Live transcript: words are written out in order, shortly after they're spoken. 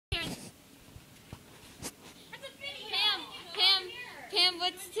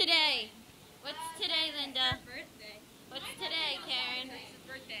What's today, Linda? Birthday. What's today, Karen? It's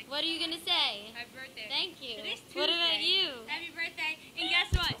birthday. What are you gonna say? Happy birthday. Thank you. Today's What about Tuesday. you? Happy birthday. And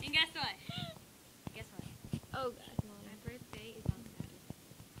guess what? Guess what? Oh God. My birthday is on Saturday.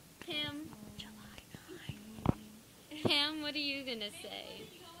 Pam. July 9th. Pam, what are you gonna say?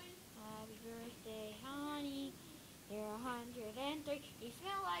 Happy birthday, honey. You're 103. You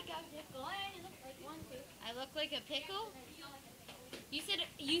smell like a pickle and you look like one too. I look like a pickle? You said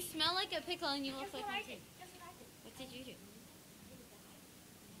you smell like a pickle and you look like one too. Just what I did. What did you do? It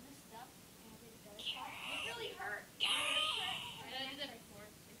really hurt.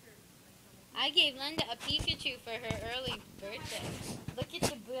 I gave Linda a Pikachu for her early birthday. Look at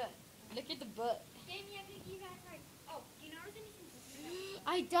the butt. Look at the butt. Gave me a piggyback right. Oh, do you notice anything?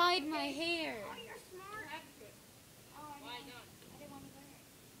 I dyed my hair. Oh, you're smart. Oh, Why I not? didn't want to wear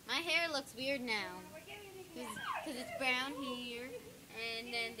it. My hair looks weird now. We're giving you a piggyback. Because it's brown here,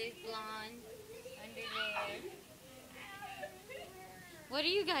 and then there's blonde under there. What are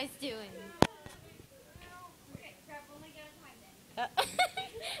you guys doing? Okay, crap, we'll make it on time then.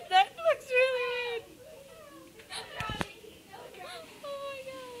 That looks really weird. Oh my god.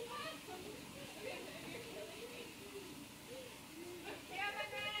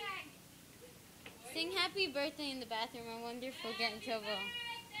 Sing happy birthday in the bathroom. I wonder if we'll get in trouble.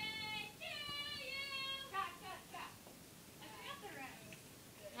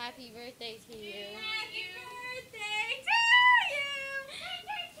 Happy birthday to you. Happy birthday to you.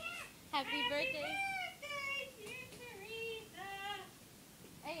 Happy birthday. dear Teresa.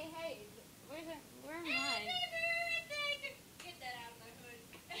 Hey, where am I? Get that out of my hood.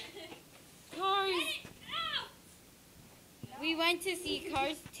 Cars. We went to see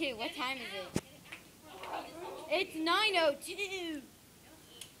Cars 2. What time is it? It's 9:02.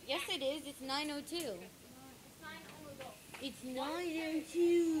 Yes, it is. It's 9:02. It's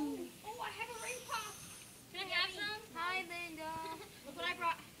 9:02. Oh, I have a ring pop. Can I have some? Hi, Linda. Look what I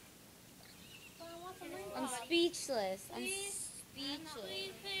brought. But I want some ring I'm pop. speechless. I'm Please? speechless.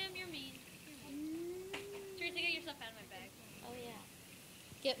 Please, Pam, you're mean. Teresa, get your stuff out of my bag. Oh, yeah.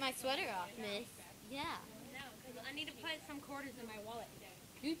 Get my sweater off, miss. Yeah. No, because I need to put some quarters in my wallet.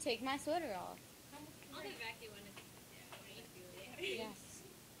 You take my sweater off. I'll give it back to you when it's... Yes.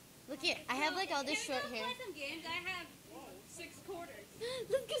 Look at, I have like all this short hair. Play some games. I have 6 quarters.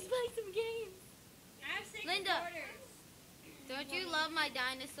 Let's go play some games. I have 6 Linda. quarters. Don't you love my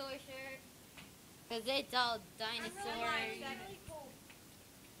dinosaur shirt? Because it's all dinosaur.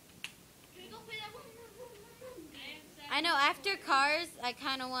 I know, after Cars, I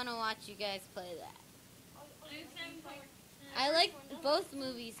kind of want to watch you guys play that. I like both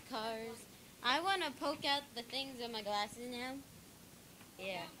movies, Cars. I want to poke out the things with my glasses now.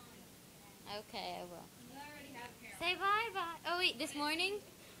 Yeah. Okay, I will. Say bye-bye. Oh, wait, this morning,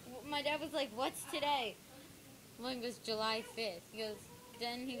 my dad was like, what's today? Mine was July 5th. He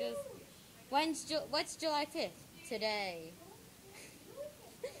goes, what's July 5th? Today.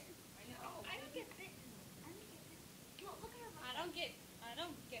 I don't get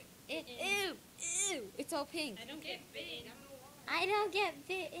Ew, it's all pink. I don't get bitten. I don't get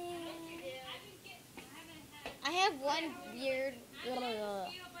bitten. I have one weird.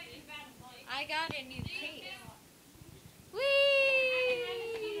 I got a new case.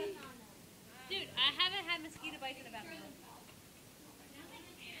 Whee! Dude, I haven't had mosquito bites in about a month.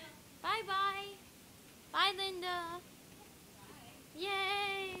 Bye bye. Bye, Linda.